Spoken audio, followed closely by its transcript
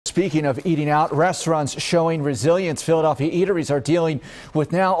Speaking of eating out, restaurants showing resilience. Philadelphia eateries are dealing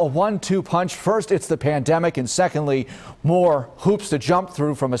with now a 1-2 punch. First, it's the pandemic, and secondly, more hoops to jump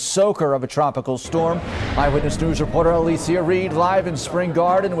through from a soaker of a tropical storm. Eyewitness News reporter Alecia Reid live in Spring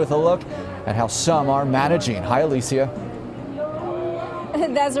Garden with a look at how some are managing. Hi, Alecia.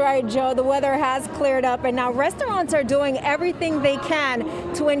 That's right, Joe. The weather has cleared up, and now restaurants are doing everything they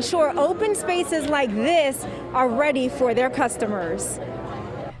can to ensure open spaces like this are ready for their customers.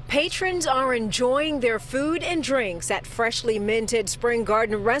 Patrons are enjoying their food and drinks at freshly minted Spring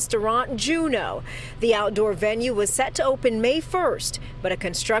Garden restaurant Juno. The outdoor venue was set to open May 1st, but a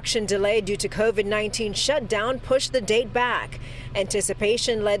construction delay due to COVID-19 shutdown pushed the date back.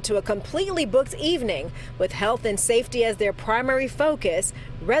 Anticipation led to a completely booked evening. With health and safety as their primary focus,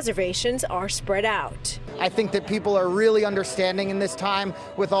 reservations are spread out. I think that people are really understanding in this time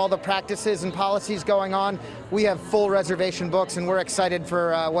with all the practices and policies going on. We have full reservation books, and we're excited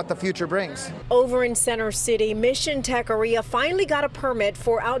for what the future brings. Over in Center City, Mission Taqueria finally got a permit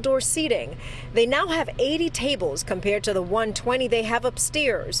for outdoor seating. They now have 80 tables compared to the 120 they have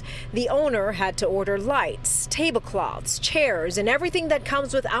upstairs. The owner had to order lights, tablecloths, chairs, and everything that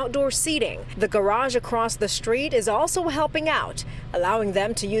comes with outdoor seating. The garage across the street is also helping out, allowing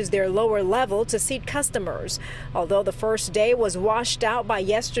them to use their lower level to seat customers. Although the first day was washed out by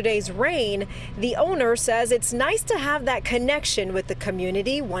yesterday's rain, the owner says it's nice to have that connection with the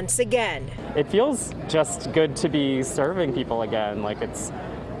community once again. It feels just good to be serving people again. Like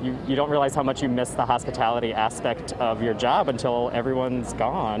you don't realize how much you miss the hospitality aspect of your job until everyone's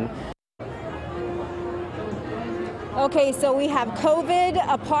gone. Okay, so we have COVID,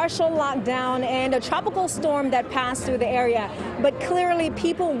 a partial lockdown, and a tropical storm that passed through the area. But clearly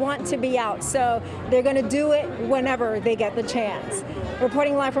people want to be out, so they're going to do it whenever they get the chance.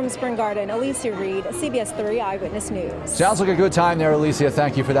 Reporting live from Spring Garden, Alecia Reid, CBS 3 Eyewitness News. Sounds like a good time there, Alecia.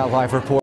 Thank you for that live report.